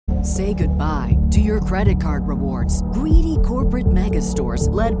Say goodbye to your credit card rewards. Greedy corporate mega stores,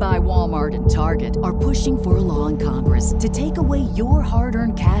 led by Walmart and Target, are pushing for a law in Congress to take away your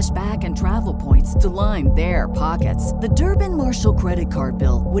hard-earned cash back and travel points to line their pockets. The Durbin-Marshall credit card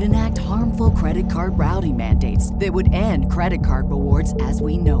bill would enact harmful credit card routing mandates that would end credit card rewards as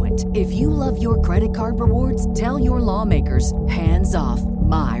we know it. If you love your credit card rewards, tell your lawmakers, hands off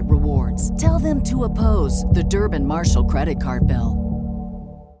my rewards. Tell them to oppose the Durbin-Marshall credit card bill.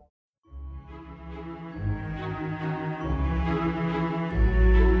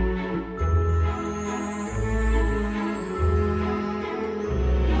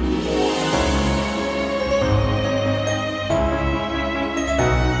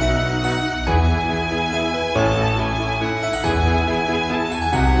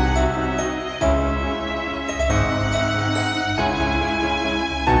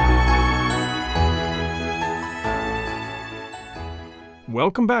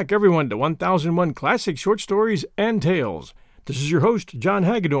 Welcome back, everyone, to 1001 Classic Short Stories and Tales. This is your host, John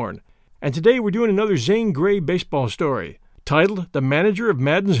Hagedorn, and today we're doing another Zane Grey baseball story, titled The Manager of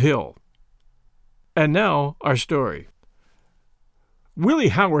Madden's Hill. And now, our story. Willie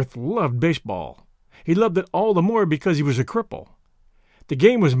Howarth loved baseball. He loved it all the more because he was a cripple. The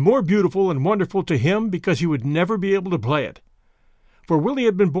game was more beautiful and wonderful to him because he would never be able to play it. For Willie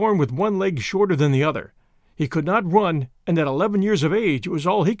had been born with one leg shorter than the other. He could not run, and at 11 years of age, it was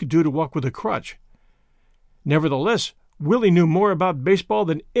all he could do to walk with a crutch. Nevertheless, Willie knew more about baseball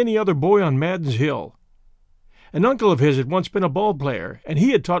than any other boy on Madden's Hill. An uncle of his had once been a ball player, and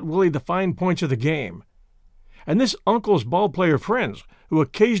he had taught Willie the fine points of the game. And this uncle's ball player friends, who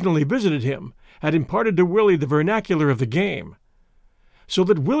occasionally visited him, had imparted to Willie the vernacular of the game. So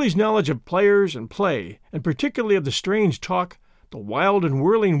that Willie's knowledge of players and play, and particularly of the strange talk, the wild and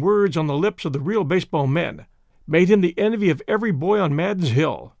whirling words on the lips of the real baseball men, made him the envy of every boy on Madden's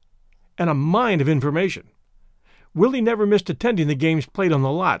Hill, and a mine of information. Willie never missed attending the games played on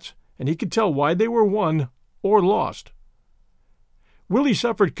the lots, and he could tell why they were won or lost. Willie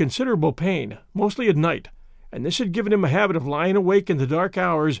suffered considerable pain, mostly at night, and this had given him a habit of lying awake in the dark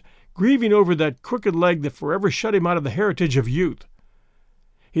hours, grieving over that crooked leg that forever shut him out of the heritage of youth.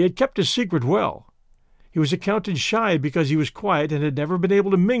 He had kept his secret well. He was accounted shy because he was quiet and had never been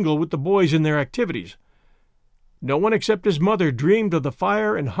able to mingle with the boys in their activities. No one except his mother dreamed of the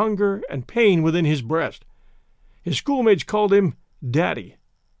fire and hunger and pain within his breast. His schoolmates called him Daddy.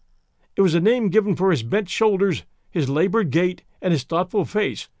 It was a name given for his bent shoulders, his labored gait, and his thoughtful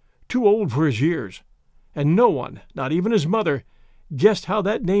face, too old for his years. And no one, not even his mother, guessed how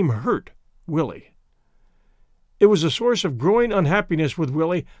that name hurt Willie. It was a source of growing unhappiness with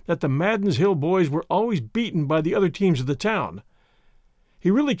Willie that the Madden's Hill boys were always beaten by the other teams of the town. He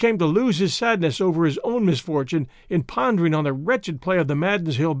really came to lose his sadness over his own misfortune in pondering on the wretched play of the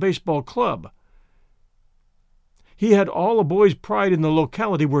Madden's Hill Baseball Club. He had all a boy's pride in the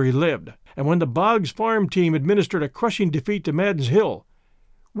locality where he lived, and when the Boggs farm team administered a crushing defeat to Madden's Hill,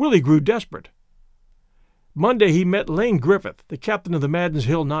 Willie grew desperate. Monday he met Lane Griffith, the captain of the Madden's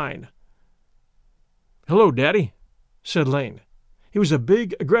Hill Nine. "Hello, Daddy," said Lane. He was a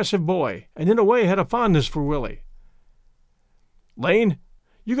big, aggressive boy, and in a way had a fondness for Willie. "Lane,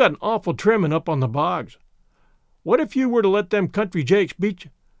 you got an awful trimmin' up on the Boggs. What if you were to let them country jakes beat you?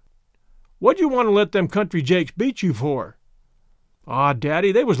 What'd you want to let them country jakes beat you for?" "Aw,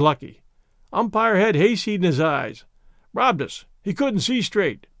 Daddy, they was lucky. Umpire had hayseed in his eyes. Robbed us. He couldn't see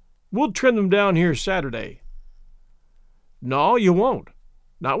straight. We'll trim them down here Saturday." "No, you won't.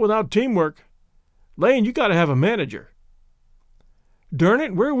 Not without teamwork. Lane, you got to have a manager." "Darn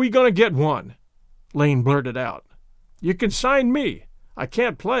it, where are we going to get one?" Lane blurted out. "You can sign me. I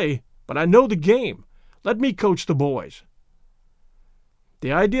can't play, but I know the game. Let me coach the boys."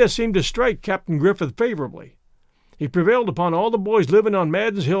 The idea seemed to strike Captain Griffith favorably. He prevailed upon all the boys living on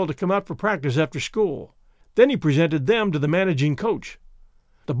Madden's Hill to come out for practice after school. Then he presented them to the managing coach.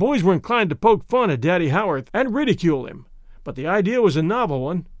 The boys were inclined to poke fun at Daddy Howarth and ridicule him, but the idea was a novel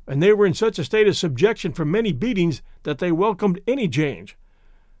one, and they were in such a state of subjection from many beatings that they welcomed any change.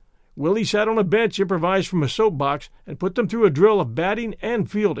 Willie sat on a bench improvised from a soapbox and put them through a drill of batting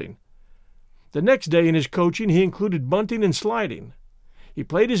and fielding. The next day in his coaching he included bunting and sliding. He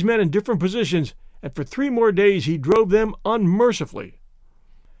played his men in different positions, and for 3 more days he drove them unmercifully.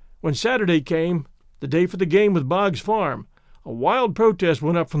 When Saturday came, the day for the game with Boggs Farm, a wild protest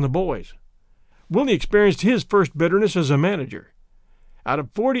went up from the boys. Willie experienced his first bitterness as a manager. Out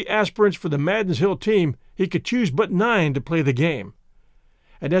of 40 aspirants for the Madden's Hill team, he could choose but 9 to play the game.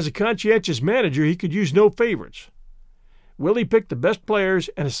 And as a conscientious manager, he could use no favorites. Willie picked the best players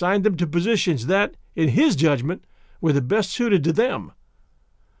and assigned them to positions that, in his judgment, were the best suited to them.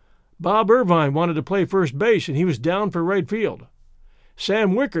 Bob Irvine wanted to play first base, and he was down for right field.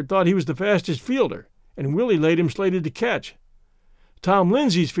 Sam Wickert thought he was the fastest fielder, and Willie laid him slated to catch. Tom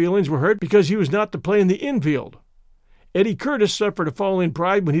Lindsay's feelings were hurt because he was not to play in the infield. Eddie Curtis suffered a fall in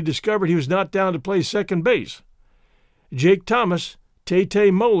pride when he discovered he was not down to play second base. Jake Thomas, Tay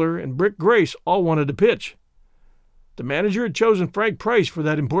Moeller, and Brick Grace all wanted to pitch. The manager had chosen Frank Price for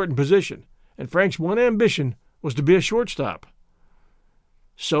that important position, and Frank's one ambition was to be a shortstop.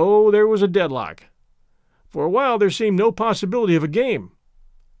 So there was a deadlock. For a while there seemed no possibility of a game.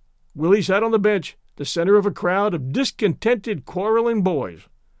 Willie sat on the bench, the center of a crowd of discontented, quarreling boys.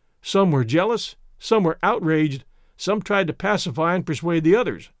 Some were jealous, some were outraged, some tried to pacify and persuade the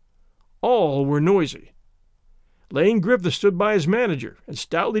others. All were noisy. Lane Griffith stood by his manager and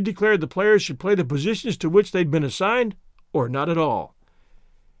stoutly declared the players should play the positions to which they'd been assigned, or not at all.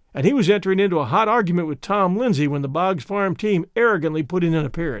 And he was entering into a hot argument with Tom Lindsay when the Boggs Farm team arrogantly put in an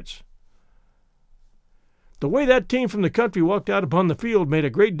appearance. The way that team from the country walked out upon the field made a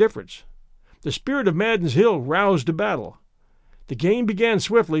great difference. The spirit of Maddens Hill roused to battle. The game began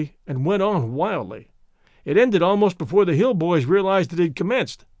swiftly and went on wildly. It ended almost before the Hill boys realized it had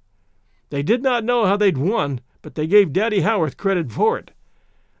commenced. They did not know how they'd won, but they gave Daddy Howarth credit for it.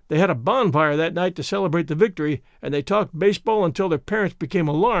 They had a bonfire that night to celebrate the victory, and they talked baseball until their parents became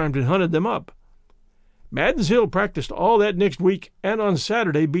alarmed and hunted them up. Maddens Hill practiced all that next week, and on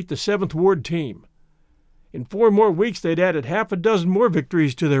Saturday beat the 7th Ward team. In 4 more weeks they'd added half a dozen more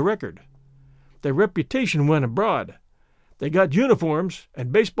victories to their record. Their reputation went abroad. They got uniforms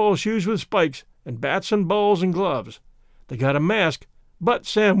and baseball shoes with spikes and bats and balls and gloves. They got a mask, but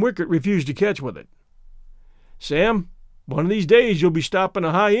Sam Wickert refused to catch with it. "Sam, one of these days you'll be stopping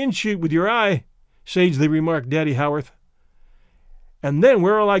a high in shoot with your eye," sagely remarked Daddy Howarth. "And then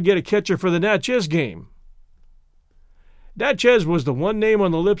where'll I get a catcher for the Natchez game?" Natchez was the one name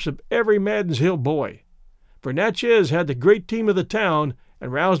on the lips of every Maddens Hill boy, for Natchez had the great team of the town,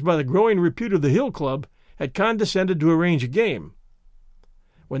 and roused by the growing repute of the Hill Club, had condescended to arrange a game.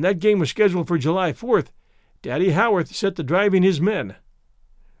 When that game was scheduled for July 4th, Daddy Howarth set to driving his men.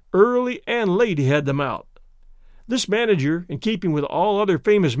 Early and late he had them out. This manager, in keeping with all other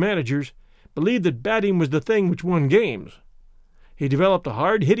famous managers, believed that batting was the thing which won games. He developed a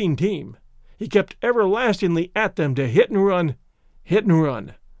hard-hitting team. He kept everlastingly at them to hit and run, hit and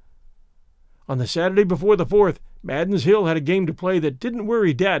run. On the Saturday before the 4th, Maddens Hill had a game to play that didn't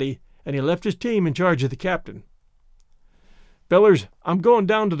worry Daddy, and he left his team in charge of the captain. "Fellers, I'm going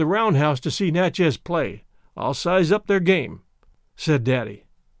down to the roundhouse to see Natchez play. I'll size up their game," said Daddy.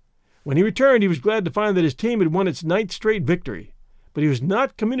 When he returned, he was glad to find that his team had won its 9th straight victory, but he was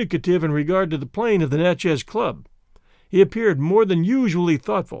not communicative in regard to the playing of the Natchez club. He appeared more than usually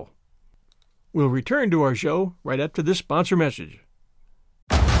thoughtful. We'll return to our show right after this sponsor message.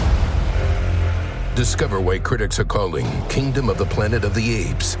 Discover why critics are calling Kingdom of the Planet of the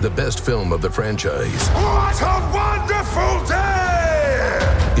Apes the best film of the franchise. What a wonderful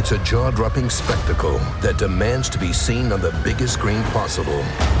day! It's a jaw-dropping spectacle that demands to be seen on the biggest screen possible.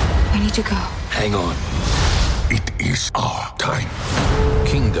 We need to go. Hang on. It is our time.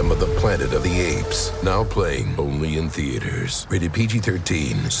 Kingdom of the Planet of the Apes. Now playing only in theaters. Rated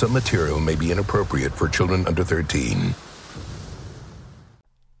PG-13. Some material may be inappropriate for children under 13.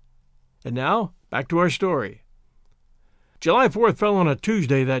 And now, back to our story. July 4th fell on a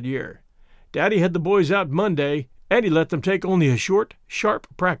Tuesday that year. Daddy had the boys out Monday, and he let them take only a short, sharp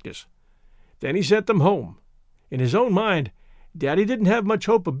practice. Then he sent them home. In his own mind, Daddy didn't have much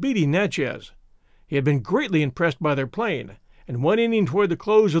hope of beating Natchez. He had been greatly impressed by their playing, and one inning toward the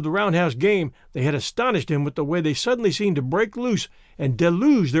close of the roundhouse game, they had astonished him with the way they suddenly seemed to break loose and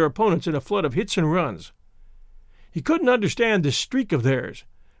deluge their opponents in a flood of hits and runs. He couldn't understand this streak of theirs,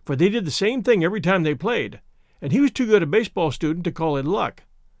 for they did the same thing every time they played, and he was too good a baseball student to call it luck.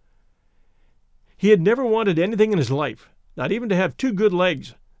 He had never wanted anything in his life, not even to have 2 good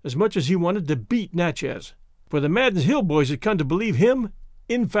legs, as much as he wanted to beat Natchez, for the Maddens Hill boys had come to believe him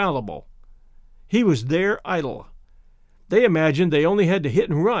infallible. He was their idol. They imagined they only had to hit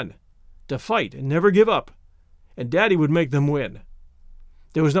and run, to fight and never give up, and Daddy would make them win.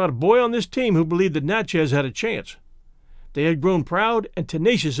 There was not a boy on this team who believed that Natchez had a chance. They had grown proud and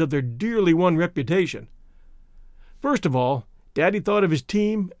tenacious of their dearly won reputation. First of all, Daddy thought of his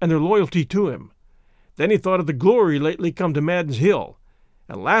team and their loyalty to him. Then he thought of the glory lately come to Maddens Hill,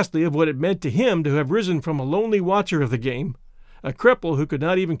 and lastly of what it meant to him to have risen from a lonely watcher of the game, a cripple who could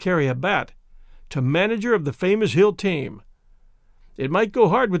not even carry a bat, to manager of the famous Hill team. It might go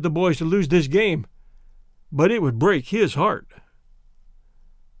hard with the boys to lose this game, but it would break his heart.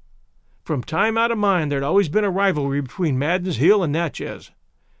 From time out of mind, there had always been a rivalry between Maddens Hill and Natchez,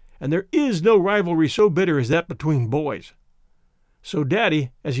 and there is no rivalry so bitter as that between boys. So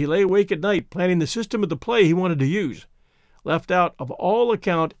Daddy, as he lay awake at night planning the system of the play he wanted to use, left out of all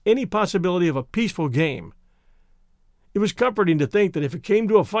account any possibility of a peaceful game. It was comforting to think that if it came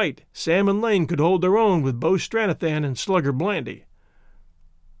to a fight, Sam and Lane could hold their own with Bo Stranathan and Slugger Blandy.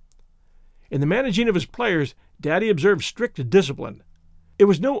 In the managing of his players, Daddy observed strict discipline. It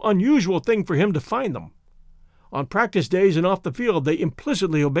was no unusual thing for him to fine them. On practice days and off the field, they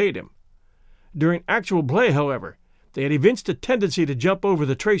implicitly obeyed him. During actual play, however, they had evinced a tendency to jump over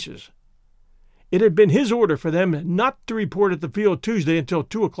the traces. It had been his order for them not to report at the field Tuesday until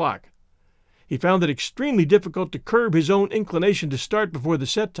 2 o'clock. He found it extremely difficult to curb his own inclination to start before the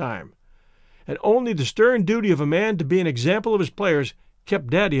set time, and only the stern duty of a man to be an example of his players kept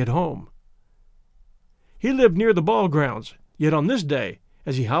Daddy at home. He lived near the ball grounds, yet on this day,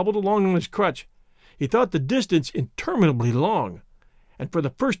 as he hobbled along on his crutch, he thought the distance interminably long, and for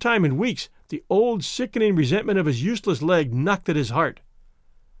the first time in weeks the old sickening resentment of his useless leg knocked at his heart.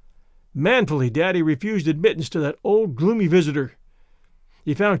 Manfully Daddy refused admittance to that old gloomy visitor.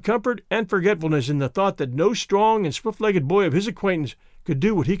 He found comfort and forgetfulness in the thought that no strong and swift-legged boy of his acquaintance could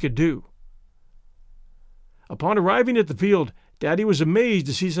do what he could do. Upon arriving at the field, Daddy was amazed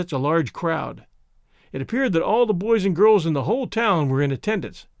to see such a large crowd. It appeared that all the boys and girls in the whole town were in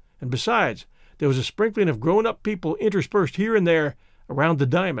attendance, and besides, there was a sprinkling of grown-up people interspersed here and there around the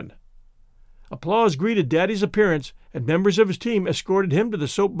diamond. Applause greeted Daddy's appearance, and members of his team escorted him to the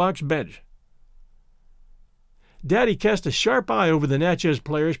soapbox bench. Daddy cast a sharp eye over the Natchez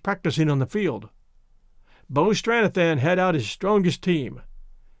players practicing on the field. Bo Stranathan had out his strongest team.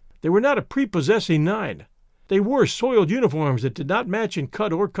 They were not a prepossessing 9. They wore soiled uniforms that did not match in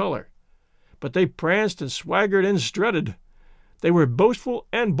cut or color. But they pranced and swaggered and strutted. They were boastful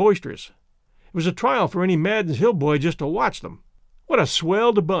and boisterous. It was a trial for any Madden's Hill boy just to watch them. "What a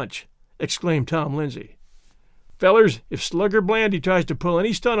swelled bunch!" exclaimed Tom Lindsay. "Fellers, if Slugger Blandy tries to pull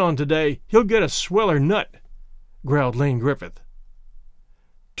any stunt on today, he'll get a sweller nut," growled Lane Griffith.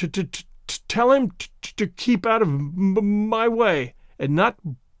 "Tell him to keep out of my way and not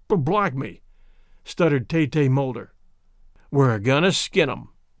block me," stuttered Tay-Tay Mulder. "We're gonna skin 'em,"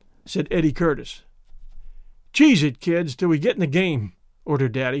 said Eddie Curtis. "Cheese it, kids, till we get in the game,"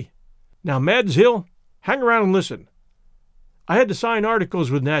 ordered Daddy. "Now, Madden's Hill, hang around and listen. I had to sign articles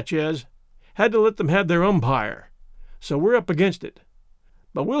with Natchez, had to let them have their umpire, so we're up against it.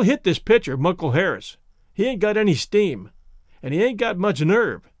 But we'll hit this pitcher, Muckle Harris. He ain't got any steam, and he ain't got much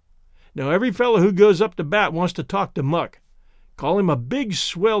nerve. Now every fellow who goes up to bat wants to talk to Muck. Call him a big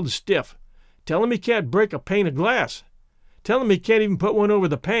swelled stiff. Tell him he can't break a pane of glass. Tell him he can't even put one over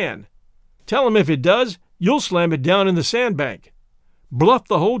the pan. Tell him if he does, you'll slam it down in the sandbank. Bluff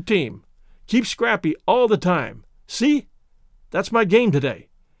the whole team. Keep scrappy all the time. See? That's my game today.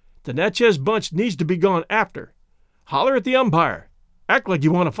 The Natchez bunch needs to be gone after. Holler at the umpire. Act like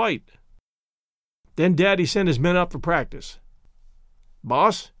you want to fight." Then Daddy sent his men up for practice.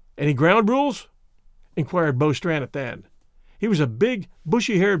 "Boss, any ground rules?" inquired Bo Stranathan. He was a big,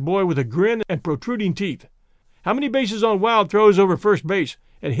 bushy-haired boy with a grin and protruding teeth. "How many bases on wild throws over first base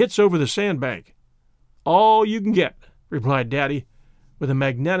and hits over the sandbank?" "All you can get," replied Daddy, with a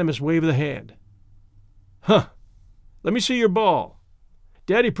magnanimous wave of the hand. "Huh! Let me see your ball."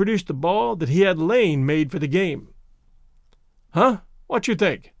 Daddy produced the ball that he had Lane made for the game. "Huh? What you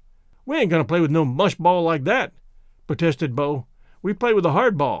think? We ain't going to play with no mush ball like that," protested Bo. "We play with a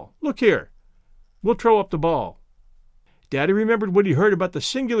hard ball. Look here. We'll throw up the ball." Daddy remembered what he heard about the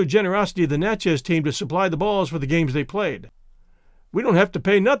singular generosity of the Natchez team to supply the balls for the games they played. "We don't have to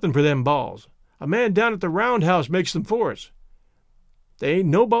pay nothing for them balls. A man down at the roundhouse makes them for us." "They ain't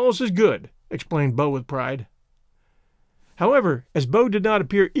no balls as good," explained Bo with pride. However, as Bo did not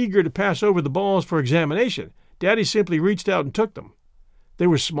appear eager to pass over the balls for examination, Daddy simply reached out and took them. They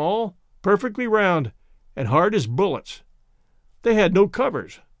were small, perfectly round, and hard as bullets. They had no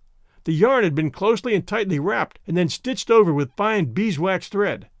covers. The yarn had been closely and tightly wrapped and then stitched over with fine beeswax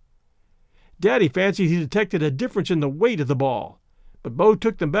thread. Daddy fancied he detected a difference in the weight of the ball, but Bo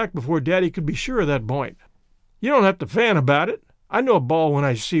took them back before Daddy could be sure of that point. "You don't have to fan about it. I know a ball when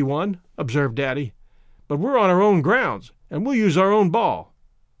I see one," observed Daddy. "But we're on our own grounds, and we'll use our own ball.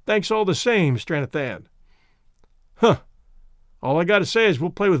 Thanks all the same, Stranathan." "Huh! All I got to say is we'll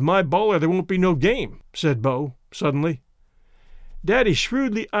play with my ball or there won't be no game," said Bo, suddenly. Daddy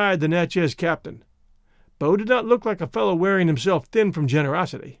shrewdly eyed the Natchez captain. Bo did not look like a fellow wearing himself thin from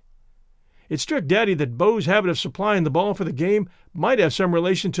generosity. It struck Daddy that Bo's habit of supplying the ball for the game might have some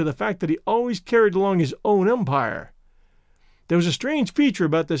relation to the fact that he always carried along his own umpire. There was a strange feature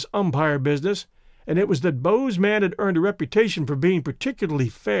about this umpire business, and it was that Bo's man had earned a reputation for being particularly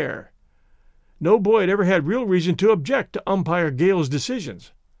fair. No boy had ever had real reason to object to umpire Gale's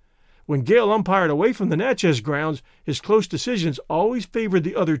decisions. When Gale umpired away from the Natchez grounds, his close decisions always favored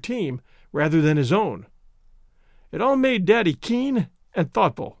the other team rather than his own. It all made Daddy keen and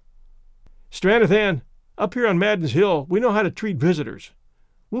thoughtful. "Stranathan, up here on Madden's Hill, we know how to treat visitors.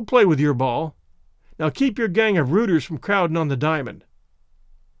 We'll play with your ball. Now keep your gang of rooters from crowding on the diamond."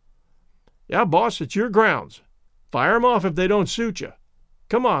 "Yeah, boss, it's your grounds. Fire 'em off if they don't suit you.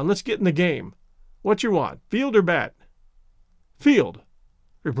 Come on, let's get in the game. What you want, field or bat?" "Field,"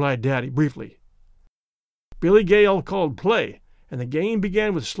 replied Daddy briefly. Billy Gale called play, and the game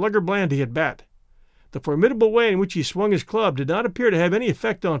began with Slugger Blandy at bat. The formidable way in which he swung his club did not appear to have any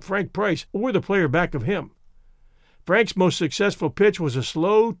effect on Frank Price or the player back of him. Frank's most successful pitch was a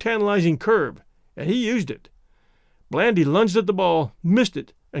slow, tantalizing curve, and he used it. Blandy lunged at the ball, missed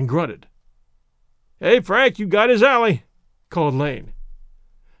it, and grunted. "Hey, Frank, you got his alley," called Lane.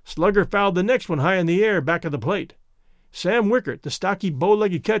 Slugger fouled the next one high in the air back of the plate. Sam Wickert, the stocky,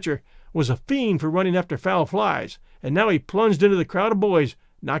 bow-legged catcher, was a fiend for running after foul flies, and now he plunged into the crowd of boys,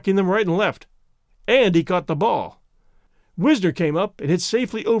 knocking them right and left. And he caught the ball. Wisner came up and hit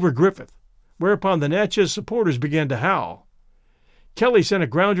safely over Griffith, whereupon the Natchez supporters began to howl. Kelly sent a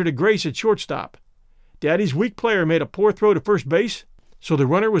grounder to Grace at shortstop. Daddy's weak player made a poor throw to first base, so the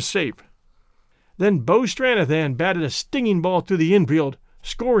runner was safe. Then Bo Stranathan batted a stinging ball through the infield,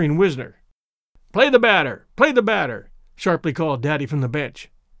 scoring Wisner. "Play the batter! Play the batter!" sharply called Daddy from the bench.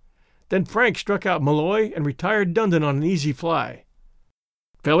 Then Frank struck out Malloy and retired Dundon on an easy fly.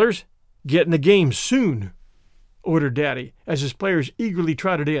 "Fellers, get in the game soon," ordered Daddy as his players eagerly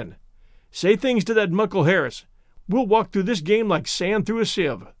trotted in. "Say things to that Muckle Harris. We'll walk through this game like sand through a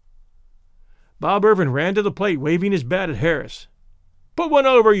sieve." Bob Irvin ran to the plate, waving his bat at Harris. "Put one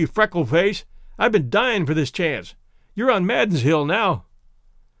over, you freckle face. I've been dying for this chance. You're on Madden's Hill now."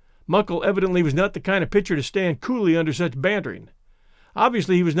 Muckle evidently was not the kind of pitcher to stand coolly under such bantering.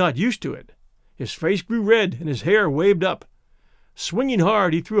 Obviously he was not used to it. His face grew red and his hair waved up. Swinging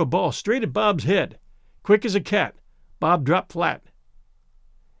hard, he threw a ball straight at Bob's head. Quick as a cat, Bob dropped flat.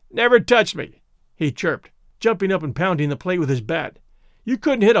 "Never touched me," he chirped, jumping up and pounding the plate with his bat. "You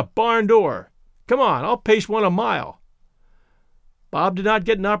couldn't hit a barn door. Come on, I'll pace one a mile." Bob did not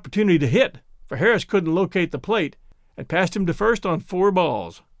get an opportunity to hit, for Harris couldn't locate the plate, and passed him to first on 4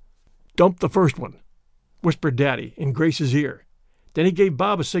 balls. "Dump the first one," whispered Daddy in Grace's ear. Then he gave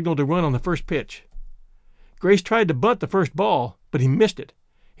Bob a signal to run on the first pitch. Grace tried to bunt the first ball, but he missed it.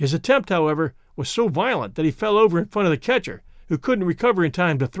 His attempt, however, was so violent that he fell over in front of the catcher, who couldn't recover in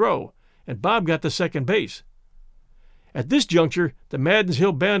time to throw, and Bob got to second base. At this juncture, the Madden's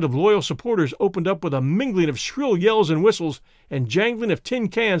Hill band of loyal supporters opened up with a mingling of shrill yells and whistles and jangling of tin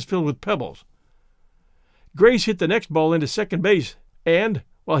cans filled with pebbles. Grace hit the next ball into second base, and,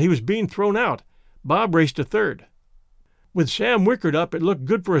 while he was being thrown out, Bob raced to third. With Sam Wickert up, it looked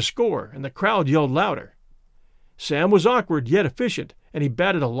good for a score, and the crowd yelled louder. Sam was awkward yet efficient, and he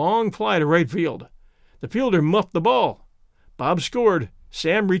batted a long fly to right field. The fielder muffed the ball. Bob scored,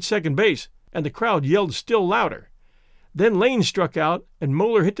 Sam reached second base, and the crowd yelled still louder. Then Lane struck out, and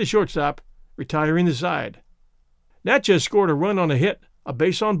Moeller hit the shortstop, retiring the side. Natchez scored a run on a hit, a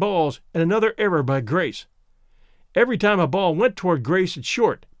base on balls, and another error by Grace. Every time a ball went toward Grace at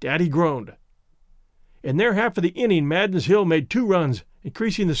short, Daddy groaned. In their half of the inning, Madden's Hill made 2 runs,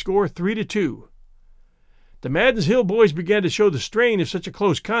 increasing the score 3-2. The Madden's Hill boys began to show the strain of such a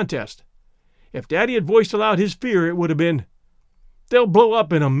close contest. If Daddy had voiced aloud his fear, it would have been, "They'll blow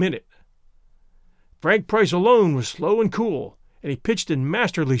up in a minute." Frank Price alone was slow and cool, and he pitched in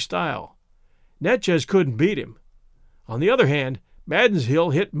masterly style. Natchez couldn't beat him. On the other hand, Madden's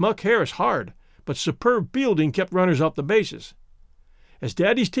Hill hit Muck Harris hard, but superb fielding kept runners off the bases. As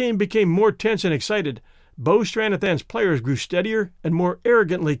Daddy's team became more tense and excited, Bo Stranathan's players grew steadier and more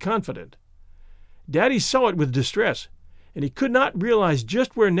arrogantly confident. Daddy saw it with distress, and he could not realize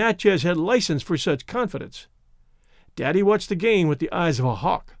just where Natchez had license for such confidence. Daddy watched the game with the eyes of a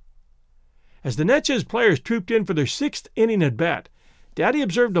hawk. As the Natchez players trooped in for their 6th inning at bat, Daddy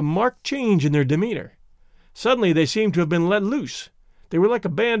observed a marked change in their demeanor. Suddenly they seemed to have been let loose. They were like a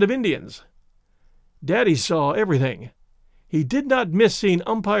band of Indians. Daddy saw everything. He did not miss seeing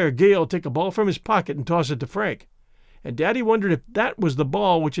umpire Gale take a ball from his pocket and toss it to Frank, and Daddy wondered if that was the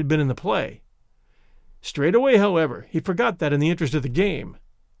ball which had been in the play. Straight away, however, he forgot that in the interest of the game.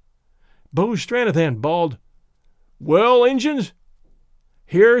 Bo Stranathan bawled, "Well, Injuns,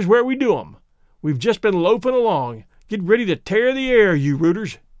 here's where we do 'em. We've just been loafing along. Get ready to tear the air, you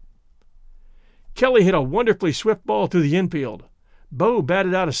rooters." Kelly hit a wonderfully swift ball through the infield. Bo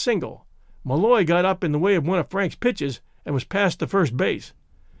batted out a single. Malloy got up in the way of one of Frank's pitches and was passed to first base.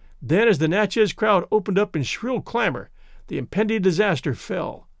 Then, as the Natchez crowd opened up in shrill clamor, the impending disaster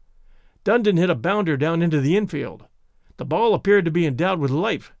fell. Dundon hit a bounder down into the infield. The ball appeared to be endowed with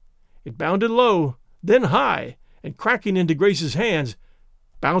life. It bounded low, then high, and cracking into Grace's hands,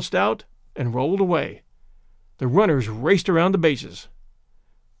 bounced out and rolled away. The runners raced around the bases.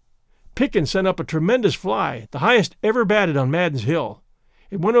 Pickens sent up a tremendous fly, the highest ever batted on Madden's Hill.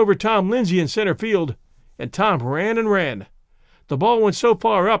 It went over Tom Lindsay in center field, and Tom ran and ran. The ball went so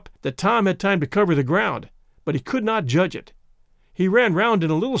far up that Tom had time to cover the ground, but he could not judge it. He ran round in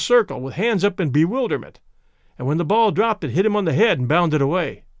a little circle with hands up in bewilderment, and when the ball dropped it hit him on the head and bounded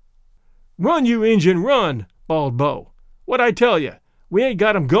away. "Run, you Injun, run!" bawled Bo. "What'd I tell you? We ain't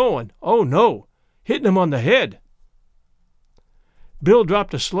got him going. Oh, no. Hitting him on the head." Bill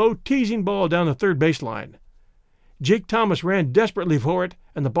dropped a slow, teasing ball down the third baseline. Jake Thomas ran desperately for it,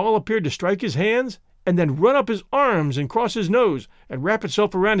 and the ball appeared to strike his hands and then run up his arms and cross his nose and wrap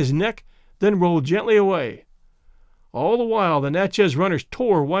itself around his neck, then roll gently away. All the while the Natchez runners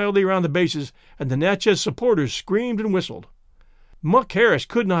tore wildly around the bases, and the Natchez supporters screamed and whistled. Muck Harris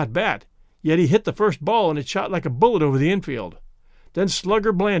could not bat, yet he hit the first ball and it shot like a bullet over the infield. Then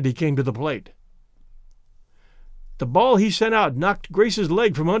Slugger Blandy came to the plate. The ball he sent out knocked Grace's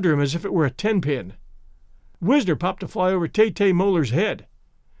leg from under him as if it were a 10-pin. Wisner popped a fly over Tay-Tay Moeller's head.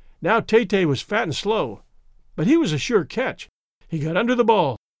 Now Tay-Tay was fat and slow, but he was a sure catch. He got under the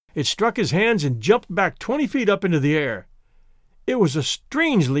ball. It struck his hands and jumped back 20 feet up into the air. It was a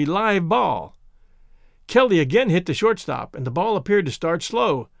strangely live ball. Kelly again hit the shortstop, and the ball appeared to start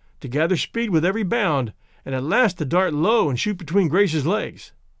slow, to gather speed with every bound, and at last to dart low and shoot between Grace's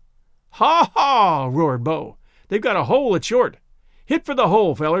legs. "Ha ha!" roared Bo. "They've got a hole at short. Hit for the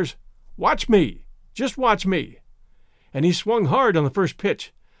hole, fellers. Watch me. Just watch me." And he swung hard on the first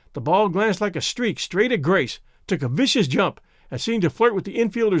pitch. The ball glanced like a streak straight at Grace, took a vicious jump, and seemed to flirt with the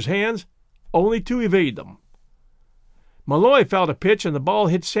infielder's hands, only to evade them. Malloy fouled a pitch, and the ball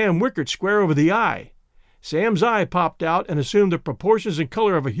hit Sam Wickert square over the eye. Sam's eye popped out and assumed the proportions and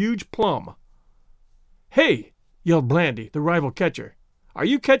color of a huge plum. "Hey!" yelled Blandy, the rival catcher. "Are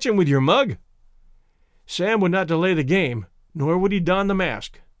you catching with your mug?" Sam would not delay the game, nor would he don the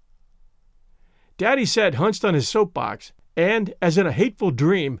mask. Daddy sat hunched on his soapbox, and, as in a hateful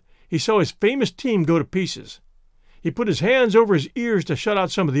dream, he saw his famous team go to pieces. He put his hands over his ears to shut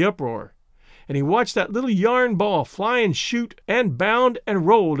out some of the uproar, and he watched that little yarn ball fly and shoot and bound and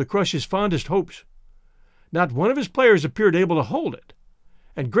roll to crush his fondest hopes. Not one of his players appeared able to hold it,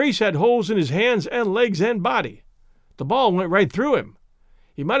 and Grace had holes in his hands and legs and body. The ball went right through him.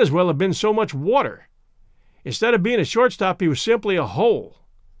 He might as well have been so much water. Instead of being a shortstop, he was simply a hole.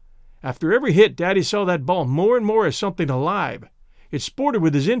 After every hit, Daddy saw that ball more and more as something alive. It sported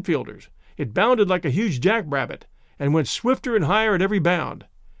with his infielders. It bounded like a huge jackrabbit, and went swifter and higher at every bound.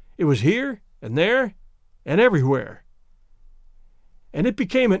 It was here, and there, and everywhere. And it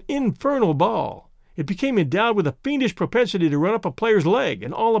became an infernal ball. It became endowed with a fiendish propensity to run up a player's leg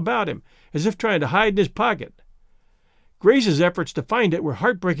and all about him, as if trying to hide in his pocket. Grace's efforts to find it were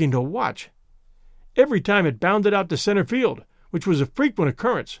heartbreaking to watch. Every time it bounded out to center field, which was a frequent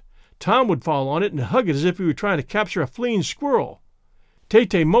occurrence, Tom would fall on it and hug it as if he were trying to capture a fleeing squirrel.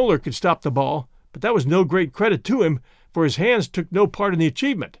 Tay-Tay Moeller could stop the ball, but that was no great credit to him, for his hands took no part in the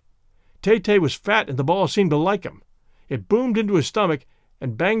achievement. Tay-Tay was fat and the ball seemed to like him. It boomed into his stomach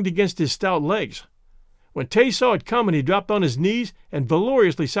and banged against his stout legs. When Tay saw it coming, he dropped on his knees and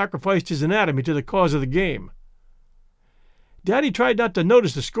valorously sacrificed his anatomy to the cause of the game. Daddy tried not to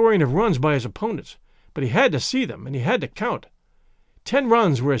notice the scoring of runs by his opponents, but he had to see them, and he had to count. 10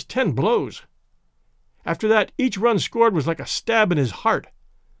 runs were as 10 blows. After that, each run scored was like a stab in his heart.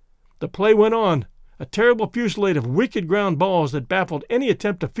 The play went on, a terrible fusillade of wicked ground balls that baffled any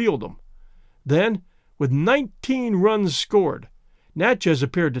attempt to field them. Then, with 19 runs scored, Natchez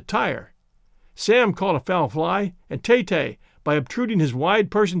appeared to tire. Sam caught a foul fly, and Tay-Tay, by obtruding his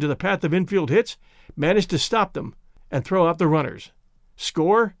wide person to the path of infield hits, managed to stop them and throw out the runners.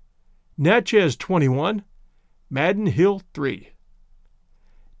 Score: Natchez 21, Madden Hill 3.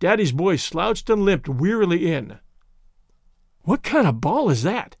 Daddy's boy slouched and limped wearily in. "What kind of ball is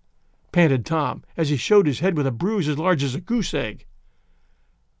that?" panted Tom, as he showed his head with a bruise as large as a goose egg.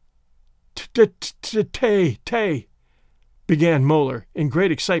 "Tay," began Moeller in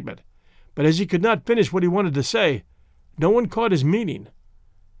great excitement, but as he could not finish what he wanted to say, no one caught his meaning.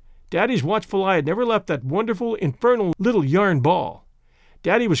 Daddy's watchful eye had never left that wonderful, infernal little yarn ball.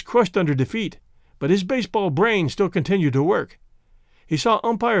 Daddy was crushed under defeat, but his baseball brain still continued to work. he saw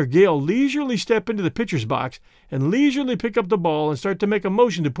umpire Gale leisurely step into the pitcher's box and leisurely pick up the ball and start to make a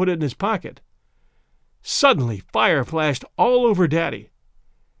motion to put it in his pocket. Suddenly, fire flashed all over Daddy.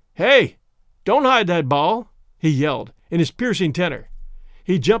 "Hey, don't hide that ball," he yelled in his piercing tenor.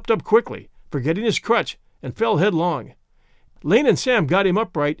 He jumped up quickly, forgetting his crutch, and fell headlong. Lane and Sam got him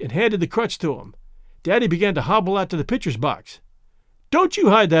upright and handed the crutch to him. Daddy began to hobble out to the pitcher's box. "Don't you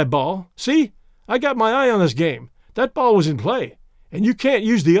hide that ball. See? I got my eye on this game. That ball was in play, and you can't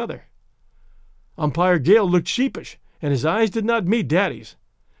use the other." Umpire Gale looked sheepish, and his eyes did not meet Daddy's.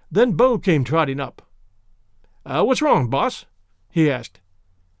 Then Bo came trotting up. "What's wrong, boss?" he asked.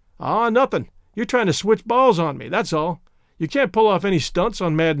 Nothing. You're trying to switch balls on me, that's all. You can't pull off any stunts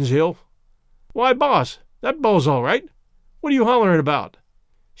on Madden's Hill." "Why, boss, that ball's all right. What are you hollering about?"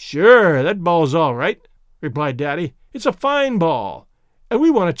 "Sure, that ball's all right," replied Daddy. "It's a fine ball, and we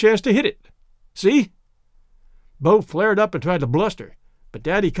want a chance to hit it. See?" Bo flared up and tried to bluster, but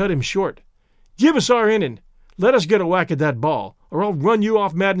Daddy cut him short. "Give us our inning. Let us get a whack at that ball, or I'll run you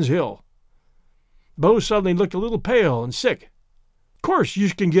off Madden's Hill." Bo suddenly looked a little pale and sick. "Course you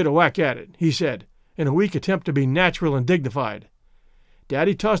can get a whack at it," he said, in a weak attempt to be natural and dignified.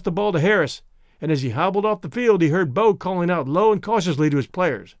 Daddy tossed the ball to Harris, and as he hobbled off the field he heard Bo calling out low and cautiously to his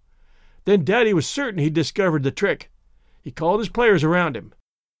players. Then Daddy was certain he'd discovered the trick. He called his players around him.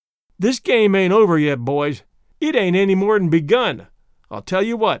 "This game ain't over yet, boys. It ain't any more'n begun. I'll tell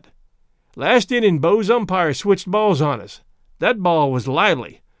you what. Last inning Bo's umpire switched balls on us. That ball was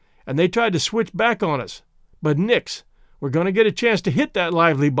lively, and they tried to switch back on us. But nix. We're going to get a chance to hit that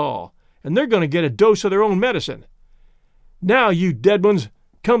lively ball, and they're going to get a dose of their own medicine. Now, you dead ones,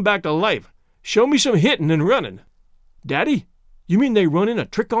 come back to life. Show me some hitting and running." "Daddy, you mean they run in a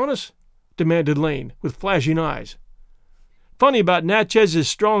trick on us?" demanded Lane, with flashing eyes. "Funny about Natchez's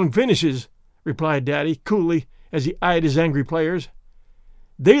strong finishes," replied Daddy coolly as he eyed his angry players.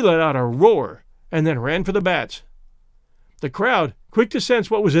 They let out a roar and then ran for the bats. The crowd, quick to sense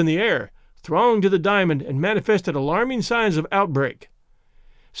what was in the air, thronged to the diamond and manifested alarming signs of outbreak.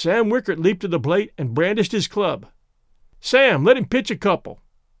 Sam Wickert leaped to the plate and brandished his club. "Sam, let him pitch a couple,"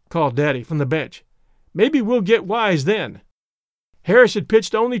 called Daddy from the bench. "Maybe we'll get wise then." Harris had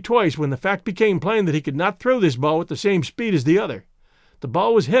pitched only twice when the fact became plain that he could not throw this ball with the same speed as the other. The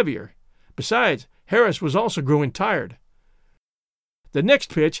ball was heavier. Besides, Harris was also growing tired. The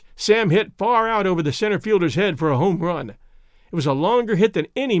next pitch, Sam hit far out over the center fielder's head for a home run. It was a longer hit than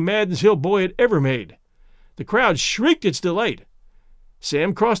any Madden's Hill boy had ever made. The crowd shrieked its delight.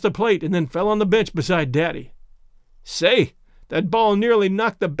 Sam crossed the plate and then fell on the bench beside Daddy. "Say, that ball nearly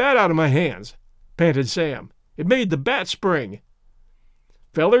knocked the bat out of my hands," panted Sam. "It made the bat spring."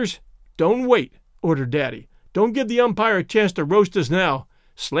 "Fellers, don't wait," ordered Daddy. "Don't give the umpire a chance to roast us now.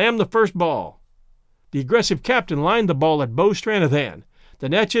 Slam the first ball." The aggressive captain lined the ball at Bo Stranathan. The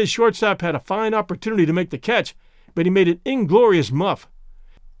Natchez shortstop had a fine opportunity to make the catch, but he made an inglorious muff.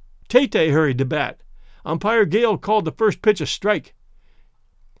 Tay hurried to bat. Umpire Gale called the first pitch a strike.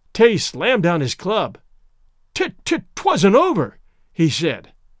 Tay slammed down his club. "'Twasn't over," he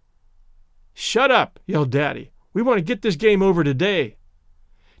said. "Shut up," yelled Daddy. "We want to get this game over today."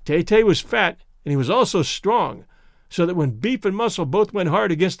 Tay was fat, and he was also strong, so that when beef and muscle both went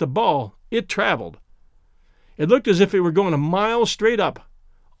hard against the ball, it traveled. It looked as if it were going a mile straight up.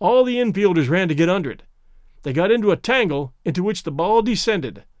 All the infielders ran to get under it. They got into a tangle into which the ball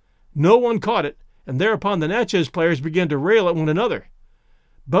descended. No one caught it, and thereupon the Natchez players began to rail at one another.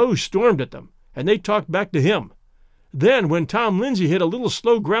 Bo stormed at them, and they talked back to him. Then, when Tom Lindsay hit a little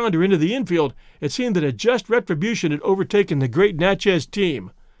slow grounder into the infield, it seemed that a just retribution had overtaken the great Natchez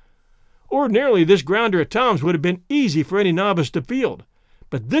team. Ordinarily, this grounder at Tom's would have been easy for any novice to field,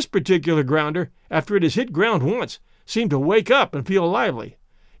 but this particular grounder, after it has hit ground once, seemed to wake up and feel lively.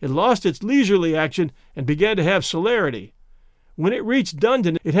 It lost its leisurely action and began to have celerity. When it reached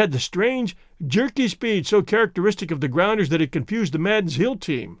Dundon, it had the strange, jerky speed so characteristic of the grounders that it confused the Madden's Hill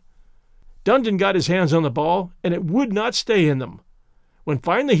team. Dundon got his hands on the ball, and it would not stay in them. When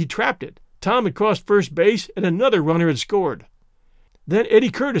finally he trapped it, Tom had crossed first base and another runner had scored. Then Eddie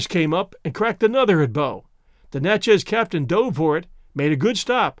Curtis came up and cracked another at Bo. The Natchez captain dove for it, made a good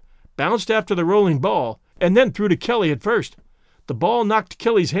stop, bounced after the rolling ball, and then threw to Kelly at first. The ball knocked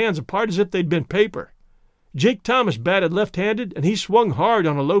Kelly's hands apart as if they'd been paper. Jake Thomas batted left-handed, and he swung hard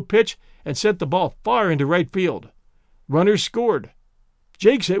on a low pitch and sent the ball far into right field. Runners scored.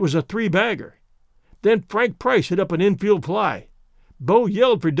 Jake's hit was a three-bagger. Then Frank Price hit up an infield fly. Bo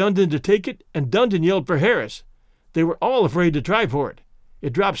yelled for Dundon to take it, and Dundon yelled for Harris. They were all afraid to try for it.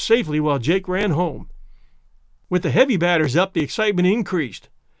 It dropped safely while Jake ran home. With the heavy batters up, the excitement increased.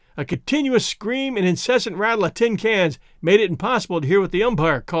 A continuous scream and incessant rattle of tin cans made it impossible to hear what the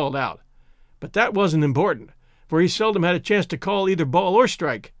umpire called out. But that wasn't important, for he seldom had a chance to call either ball or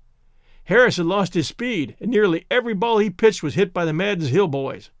strike. Harris had lost his speed, and nearly every ball he pitched was hit by the Maddens Hill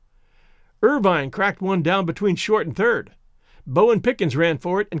boys. Irvine cracked one down between short and third. Bo and Pickens ran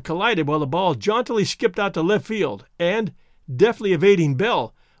for it and collided while the ball jauntily skipped out to left field and, deftly evading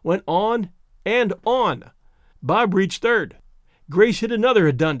Bell, went on and on. Bob reached third. Grace hit another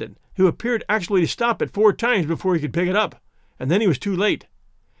at Dundon, who appeared actually to stop it 4 times before he could pick it up, and then he was too late.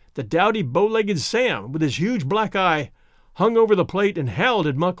 The dowdy bow-legged Sam, with his huge black eye, hung over the plate and howled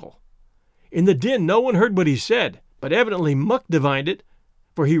at Muckle. In the din no one heard what he said, but evidently Muck divined it,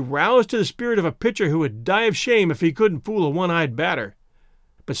 for he roused to the spirit of a pitcher who would die of shame if he couldn't fool a one-eyed batter.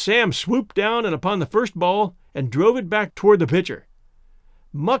 But Sam swooped down and upon the first ball and drove it back toward the pitcher.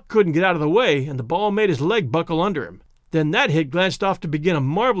 Muck couldn't get out of the way, and the ball made his leg buckle under him. Then that hit glanced off to begin a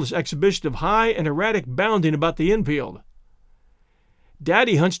marvelous exhibition of high and erratic bounding about the infield.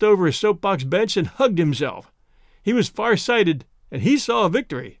 Daddy hunched over his soapbox bench and hugged himself. He was far-sighted, and he saw a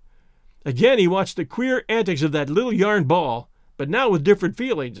victory. Again he watched the queer antics of that little yarn ball, but now with different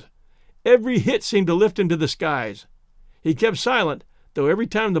feelings. Every hit seemed to lift him to the skies. He kept silent, though every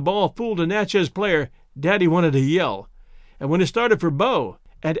time the ball fooled a Natchez player, Daddy wanted to yell. And when it started for Bo,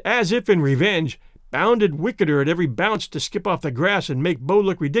 and as if in revenge, bounded wickeder at every bounce to skip off the grass and make Bo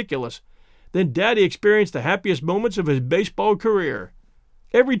look ridiculous, then Daddy experienced the happiest moments of his baseball career.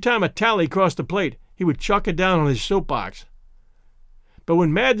 Every time a tally crossed the plate, he would chalk it down on his soapbox. But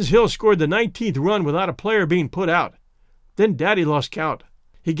when Maddens Hill scored the 19th run without a player being put out, then Daddy lost count.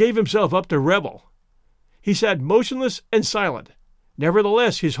 He gave himself up to revel. He sat motionless and silent.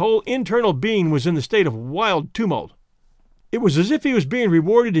 Nevertheless, his whole internal being was in the state of wild tumult. It was as if he was being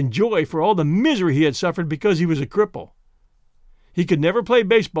rewarded in joy for all the misery he had suffered because he was a cripple. He could never play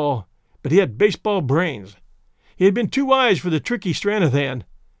baseball, but he had baseball brains. He had been too wise for the tricky Stranathan.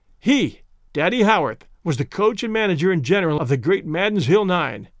 He, Daddy Howarth, was the coach and manager and general of the great Maddens Hill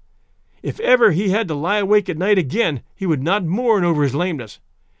 9. If ever he had to lie awake at night again, he would not mourn over his lameness.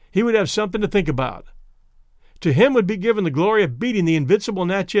 He would have something to think about. To him would be given the glory of beating the invincible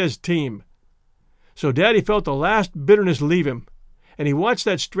Natchez team. So Daddy felt the last bitterness leave him, and he watched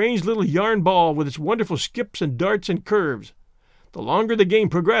that strange little yarn ball with its wonderful skips and darts and curves. The longer the game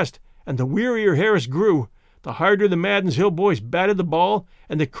progressed, and the wearier Harris grew, the harder the Maddens Hill boys batted the ball,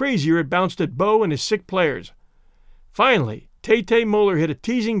 and the crazier it bounced at Bo and his sick players. Finally, Tay-Tay Moeller hit a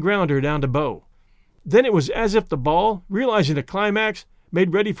teasing grounder down to Bo. Then it was as if the ball, realizing the climax,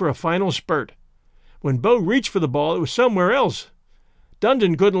 made ready for a final spurt. When Bo reached for the ball, it was somewhere else.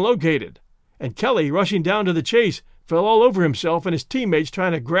 Dundon couldn't locate it, and Kelly, rushing down to the chase, fell all over himself and his teammates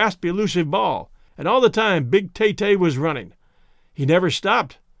trying to grasp the elusive ball, and all the time Big Tay-Tay was running. He never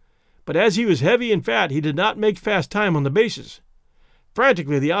stopped, but as he was heavy and fat, he did not make fast time on the bases.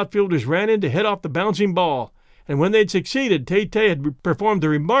 Frantically, the outfielders ran in to head off the bouncing ball, and when they'd succeeded, Tay-Tay had performed the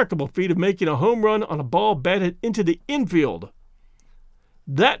remarkable feat of making a home run on a ball batted into the infield.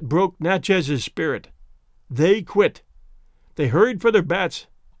 That broke Natchez's spirit. They quit. They hurried for their bats.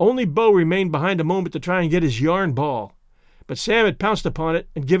 Only Bo remained behind a moment to try and get his yarn ball, but Sam had pounced upon it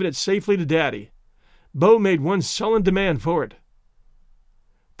and given it safely to Daddy. Bo made one sullen demand for it.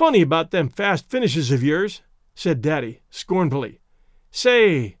 "Funny about them fast finishes of yours," said Daddy, scornfully.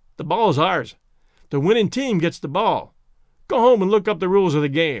 "Say, the ball's ours. The winning team gets the ball. Go home and look up the rules of the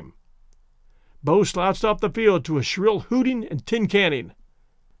game." Bo slouched off the field to a shrill hooting and tin canning.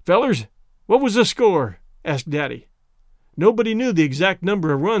 "Fellers, what was the score?" asked Daddy. Nobody knew the exact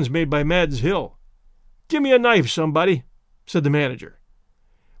number of runs made by Maddens Hill. "Give me a knife, somebody," said the manager.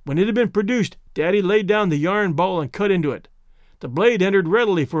 When it had been produced, Daddy laid down the yarn ball and cut into it. The blade entered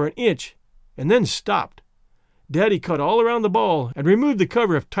readily for an inch, and then stopped. Daddy cut all around the ball and removed the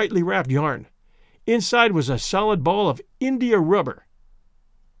cover of tightly wrapped yarn. Inside was a solid ball of India rubber.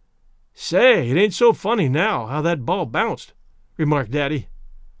 "Say, it ain't so funny now how that ball bounced," remarked Daddy.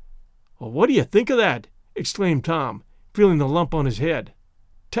 "Well, what do you think of that?" exclaimed Tom, feeling the lump on his head.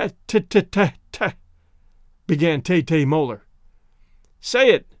 "Ta-ta-ta-ta-ta," began Tay-Tay Moeller.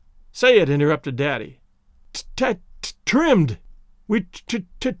 Say it, interrupted Daddy. "Trimmed. We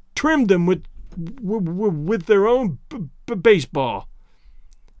trimmed them with their own baseball,"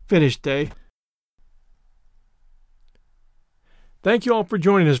 finished Tay. Thank you all for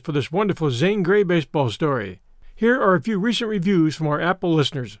joining us for this wonderful Zane Grey baseball story. Here are a few recent reviews from our Apple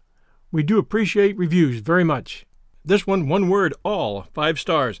listeners. We do appreciate reviews very much. This one word, all, 5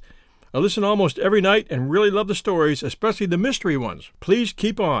 stars. I listen almost every night and really love the stories, especially the mystery ones. Please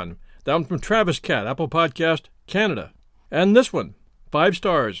keep on. That one from Travis Cat, Apple Podcast, Canada. And this one, 5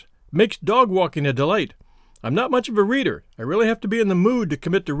 stars. makes dog walking a delight. I'm not much of a reader. I really have to be in the mood to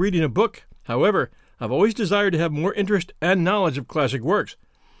commit to reading a book. However, I've always desired to have more interest and knowledge of classic works.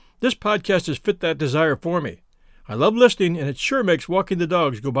 This podcast has fit that desire for me. I love listening, and it sure makes walking the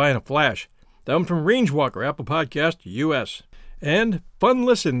dogs go by in a flash. That one from Range Walker, Apple Podcast, US. And Fun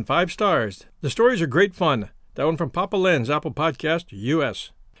Listen, 5 stars. The stories are great fun. That one from Papa Lenz, Apple Podcast,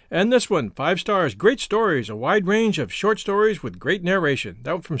 US. And this one, 5 stars, great stories, a wide range of short stories with great narration.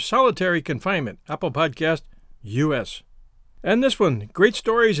 That one from Solitary Confinement, Apple Podcast, US. And this one, great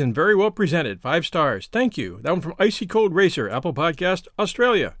stories and very well presented, 5 stars. Thank you. That one from Icy Cold Racer, Apple Podcast,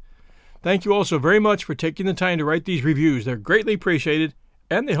 Australia. Thank you all so very much for taking the time to write these reviews. They're greatly appreciated,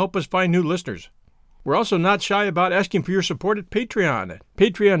 and they help us find new listeners. We're also not shy about asking for your support at Patreon at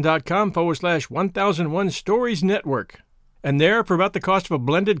patreon.com/1001 Stories Network. And there, for about the cost of a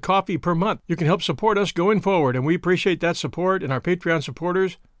blended coffee per month, you can help support us going forward, and we appreciate that support and our Patreon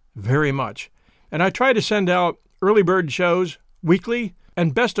supporters very much. And I try to send out early bird shows weekly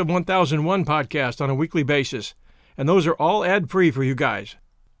and Best of 1001 podcast on a weekly basis, and those are all ad-free for you guys.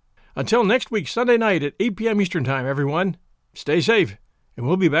 Until next week, Sunday night at 8 p.m. Eastern Time, everyone, stay safe, and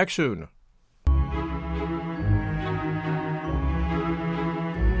we'll be back soon.